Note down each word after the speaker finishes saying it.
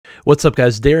What's up,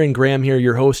 guys? Darren Graham here,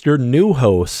 your host, your new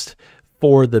host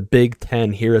for the Big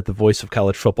Ten here at the Voice of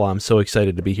College Football. I'm so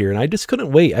excited to be here, and I just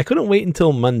couldn't wait. I couldn't wait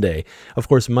until Monday. Of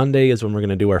course, Monday is when we're going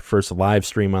to do our first live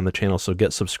stream on the channel, so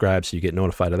get subscribed so you get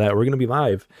notified of that. We're going to be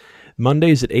live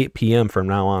Mondays at 8 p.m. from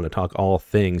now on to talk all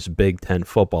things Big Ten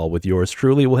football with yours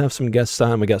truly. We'll have some guests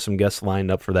on. We got some guests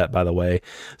lined up for that, by the way.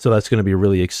 So that's going to be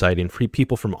really exciting. Free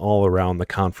people from all around the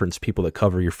conference, people that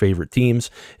cover your favorite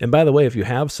teams. And by the way, if you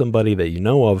have somebody that you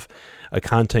know of, a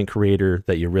content creator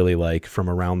that you really like from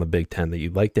around the Big Ten that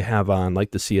you'd like to have on,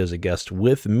 like to see as a guest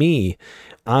with me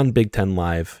on Big Ten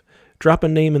Live, drop a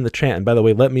name in the chat. And by the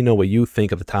way, let me know what you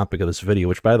think of the topic of this video,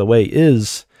 which, by the way,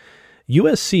 is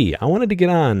USC. I wanted to get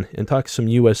on and talk some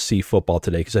USC football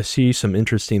today because I see some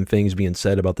interesting things being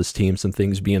said about this team, some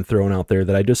things being thrown out there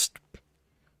that I just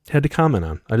had to comment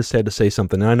on. I just had to say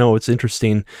something. And I know it's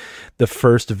interesting. The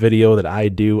first video that I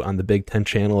do on the Big Ten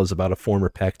channel is about a former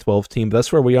Pac-12 team. But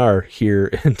that's where we are here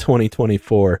in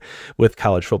 2024 with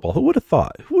college football. Who would have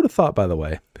thought? Who would have thought, by the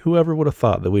way? Whoever would have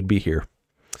thought that we'd be here?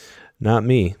 Not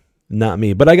me. Not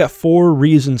me. But I got 4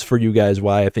 reasons for you guys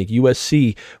why I think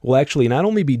USC will actually not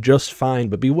only be just fine,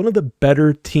 but be one of the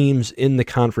better teams in the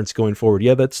conference going forward.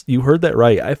 Yeah, you heard that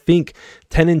right. I think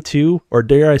 10-2, or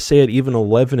dare I say it, even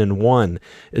 11-1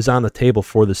 is on the table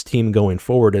for this team going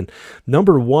forward. And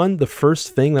number one, the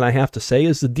first thing that I have to say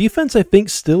is the defense, I think,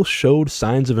 still showed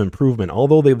signs of improvement.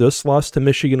 Although they just lost to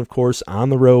Michigan, of course, on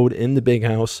the road in the Big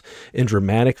House in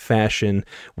dramatic fashion.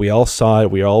 We all saw it.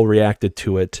 We all reacted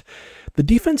to it. The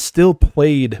defense still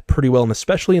played pretty well, and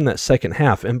especially in that second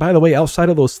half. And by the way, outside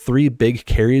of those 3 big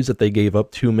carries that they gave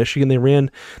up to Michigan,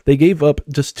 they gave up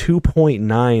just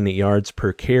 2.9 yards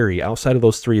per carry outside of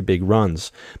those 3 big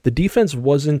runs. The defense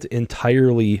wasn't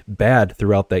entirely bad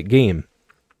throughout that game.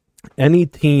 Any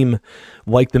team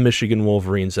like the Michigan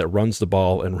Wolverines that runs the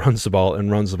ball and runs the ball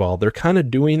and runs the ball, they're kind of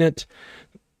doing it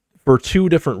for 2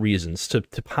 different reasons, to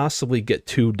possibly get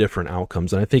 2 different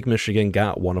outcomes. And I think Michigan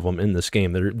got one of them in this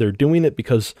game. They're doing it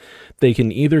because they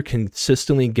can either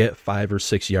consistently get 5 or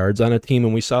 6 yards on a team.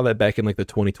 And we saw that back in like the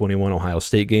 2021 Ohio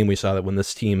State game. We saw that when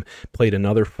this team played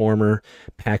another former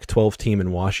Pac-12 team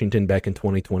in Washington back in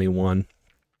 2021.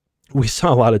 We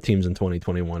saw a lot of teams in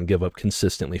 2021 give up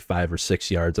consistently 5 or 6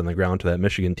 yards on the ground to that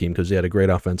Michigan team because they had a great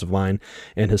offensive line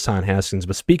and Hassan Haskins.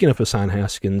 But speaking of Hassan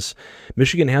Haskins,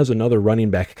 Michigan has another running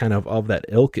back kind of that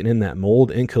ilk and in that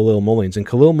mold in Khalil Mullins. And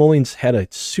Khalil Mullins had a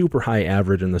super high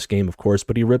average in this game, of course,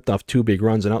 but he ripped off 2 big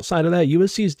runs. And outside of that,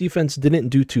 USC's defense didn't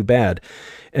do too bad.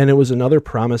 And it was another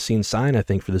promising sign, I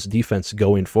think, for this defense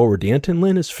going forward. D'Anton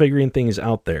Lynn is figuring things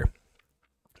out there.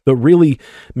 But really,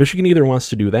 Michigan either wants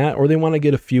to do that or they want to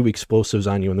get a few explosives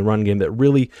on you in the run game that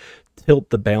really tilt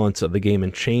the balance of the game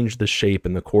and change the shape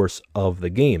and the course of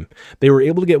the game. They were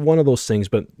able to get one of those things,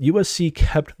 but USC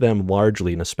kept them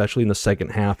largely, and especially in the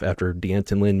second half after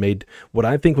D'Anton Lynn made what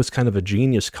I think was kind of a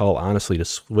genius call, honestly, to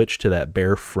switch to that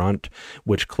bare front,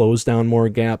 which closed down more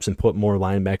gaps and put more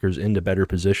linebackers into better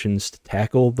positions to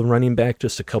tackle the running back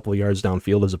just a couple of yards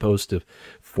downfield as opposed to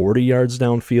 40 yards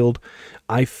downfield.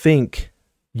 I think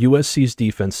USC's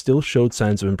defense still showed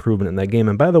signs of improvement in that game.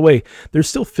 And by the way, they're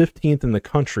still 15th in the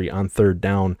country on third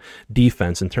down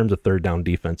defense, in terms of third down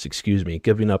defense,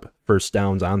 giving up first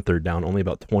downs on third down only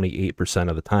about 28%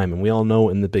 of the time. And we all know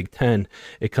in the Big Ten,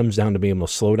 it comes down to being able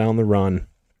to slow down the run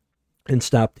and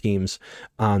stop teams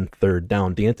on third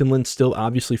down. D'Anton Lynn still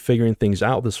obviously figuring things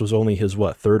out. This was only his,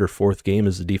 3rd or 4th game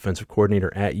as the defensive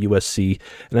coordinator at USC.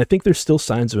 And I think there's still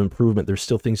signs of improvement. There's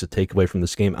still things to take away from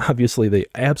this game. Obviously, they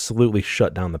absolutely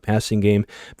shut down the passing game.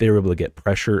 They were able to get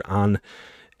pressure on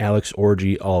Alex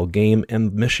Orji all game.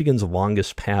 And Michigan's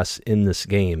longest pass in this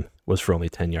game was for only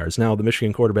 10 yards. Now, the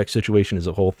Michigan quarterback situation is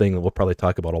a whole thing that we'll probably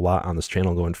talk about a lot on this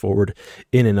channel going forward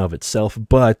in and of itself.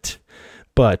 But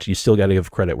you still got to give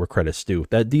credit where credit's due.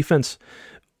 That defense,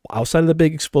 outside of the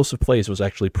big explosive plays, was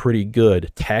actually pretty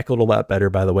good. Tackled a lot better,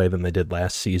 by the way, than they did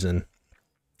last season.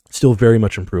 Still very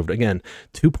much improved. Again,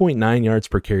 2.9 yards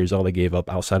per carry is all they gave up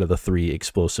outside of the 3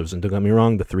 explosives. And don't get me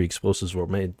wrong, the 3 explosives were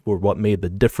what made the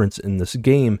difference in this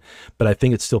game, but I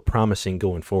think it's still promising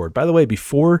going forward. By the way,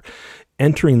 before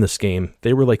entering this game,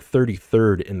 they were like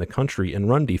 33rd in the country in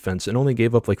run defense and only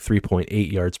gave up like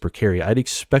 3.8 yards per carry. I'd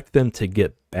expect them to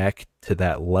get back to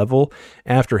that level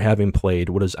after having played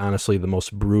what is honestly the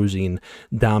most bruising,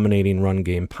 dominating run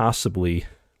game possibly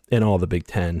in all the Big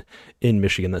Ten in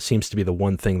Michigan. That seems to be the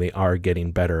one thing they are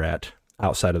getting better at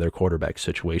outside of their quarterback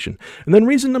situation. And then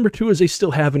reason number 2 is they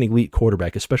still have an elite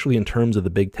quarterback, especially in terms of the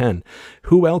Big Ten.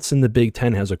 Who else in the Big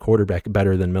Ten has a quarterback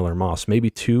better than Miller Moss? Maybe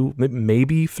 2,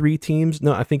 maybe 3 teams?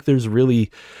 No, I think there's really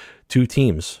 2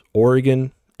 teams,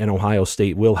 Oregon and Ohio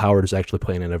State. Will Howard is actually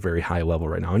playing at a very high level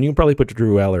right now. And you can probably put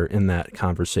Drew Eller in that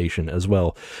conversation as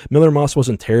well. Miller Moss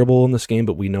wasn't terrible in this game,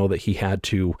 but we know that he had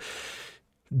to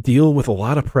deal with a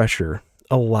lot of pressure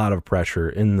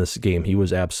in this game. He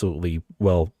was absolutely,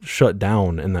 well, shut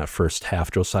down in that first half.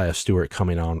 Josiah Stewart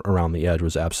coming on around the edge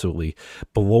was absolutely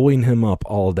blowing him up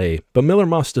all day. But Miller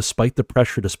Moss, despite the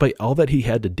pressure, despite all that he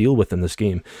had to deal with in this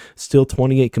game, still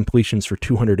 28 completions for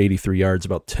 283 yards,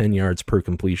 about 10 yards per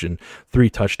completion, 3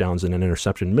 touchdowns and an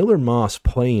interception. Miller Moss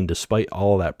playing, despite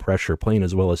all that pressure, playing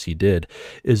as well as he did,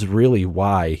 is really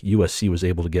why USC was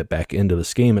able to get back into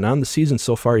this game. And on the season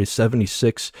so far, he's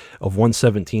 76 of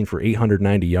 117 for 890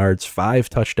 yards, 5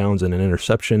 touchdowns and an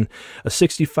interception. A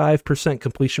 65%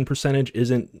 completion percentage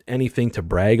isn't anything to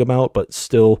brag about, but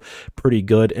still pretty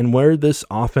good. And where this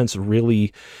offense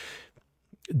really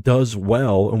does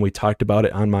well, and we talked about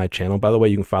it on my channel. By the way,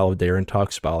 you can follow Darren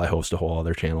Talks Ball. I host a whole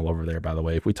other channel over there, by the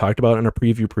way. We talked about it in a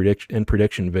preview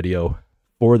prediction video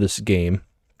for this game.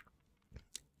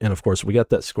 And of course, we got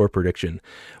that score prediction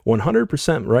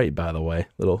 100% right, by the way.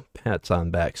 Little pats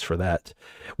on backs for that.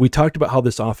 We talked about how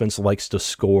this offense likes to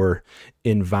score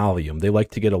in volume. They like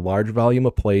to get a large volume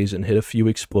of plays and hit a few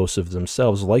explosives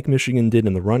themselves, like Michigan did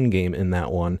in the run game in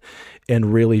that one,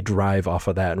 and really drive off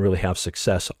of that and really have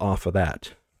success off of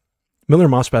that. Miller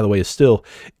Moss, by the way, is still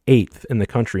 8th in the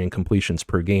country in completions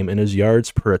per game, and his yards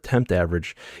per attempt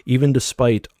average, even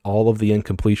despite all of the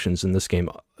incompletions in this game,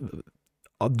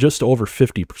 just over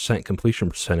 50% completion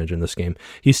percentage in this game.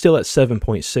 He's still at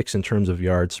 7.6 in terms of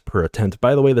yards per attempt.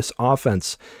 By the way, this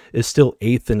offense is still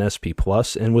 8th in SP+,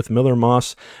 and with Miller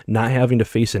Moss not having to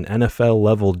face an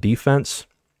NFL-level defense,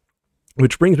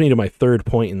 which brings me to my third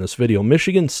point in this video.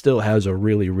 Michigan still has a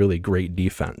really, really great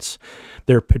defense.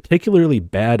 They're a particularly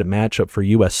bad matchup for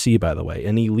USC, by the way.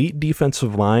 An elite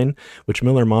defensive line, which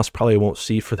Miller Moss probably won't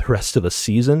see for the rest of the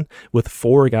season, with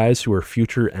 4 guys who are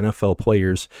future NFL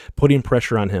players putting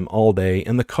pressure on him all day.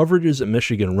 And the coverages that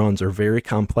Michigan runs are very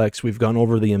complex. We've gone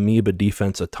over the amoeba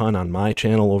defense a ton on my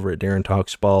channel over at Darren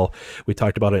Talks Ball. We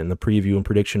talked about it in the preview and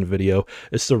prediction video.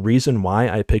 It's the reason why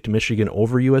I picked Michigan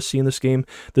over USC in this game.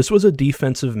 This was a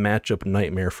defensive matchup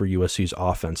nightmare for USC's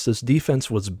offense. This defense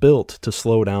was built to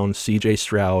slow down C.J.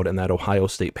 Stroud and that Ohio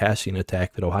State passing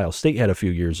attack that Ohio State had a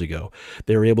few years ago.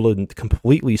 They were able to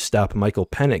completely stop Michael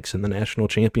Penix in the national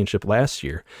championship last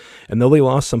year. And though they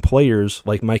lost some players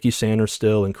like Mikey Sanders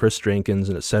still and Chris Jenkins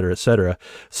and et cetera,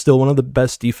 still one of the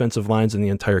best defensive lines in the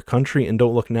entire country. And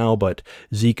don't look now, but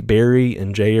Zeke Berry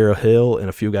and Jair Hill and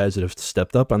a few guys that have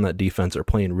stepped up on that defense are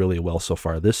playing really well so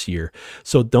far this year.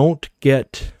 So don't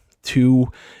get too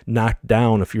knocked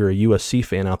down if you're a USC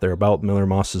fan out there about Miller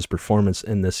Moss's performance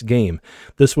in this game.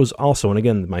 This was also, and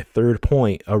again, my third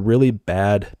point, a really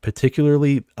bad,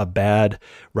 particularly a bad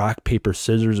rock, paper,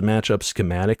 scissors matchup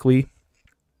schematically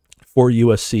for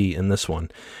USC in this one.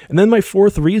 And then my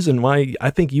fourth reason why I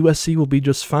think USC will be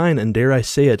just fine, and dare I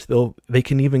say it, they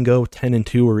can even go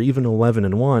 10-2 or even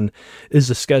 11-1, is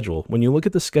the schedule. When you look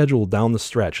at the schedule down the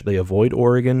stretch, they avoid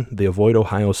Oregon, they avoid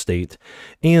Ohio State,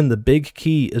 and the big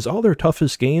key is all their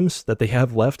toughest games that they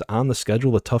have left on the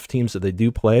schedule, the tough teams that they do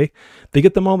play, they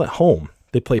get them all at home.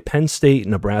 They play Penn State,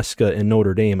 Nebraska, and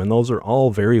Notre Dame, and those are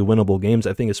all very winnable games,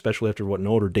 I think, especially after what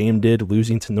Notre Dame did,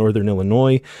 losing to Northern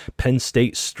Illinois. Penn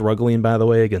State struggling, by the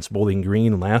way, against Bowling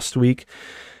Green last week,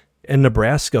 and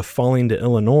Nebraska falling to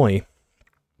Illinois.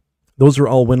 Those are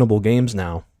all winnable games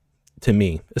now, to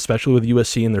me, especially with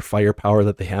USC and their firepower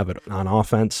that they have on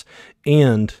offense,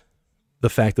 and the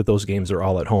fact that those games are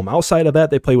all at home. Outside of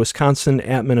that, they play Wisconsin,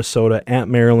 at Minnesota, at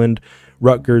Maryland,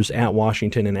 Rutgers, at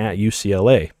Washington, and at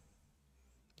UCLA.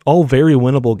 All very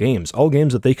winnable games, all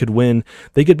games that they could win.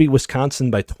 They could beat Wisconsin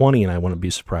by 20, and I wouldn't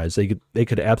be surprised. They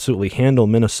could absolutely handle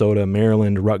Minnesota,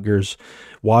 Maryland, Rutgers.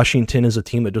 Washington is a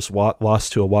team that just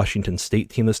lost to a Washington State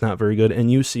team that's not very good,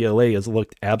 and UCLA has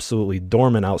looked absolutely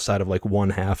dormant outside of like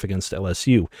 1/2 against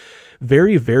LSU.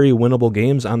 Very, very winnable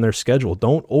games on their schedule.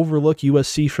 Don't overlook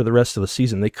USC for the rest of the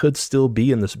season. They could still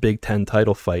be in this Big Ten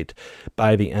title fight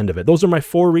by the end of it. Those are my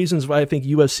 4 reasons why I think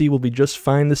USC will be just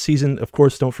fine this season. Of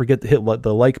course, don't forget to hit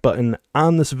the like button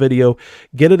on this video.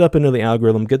 Get it up into the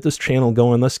algorithm. Get this channel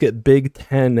going. Let's get Big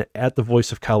Ten at the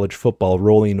Voice of College Football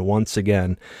rolling once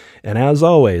again. And as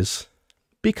always,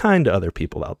 be kind to other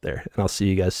people out there, and I'll see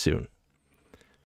you guys soon.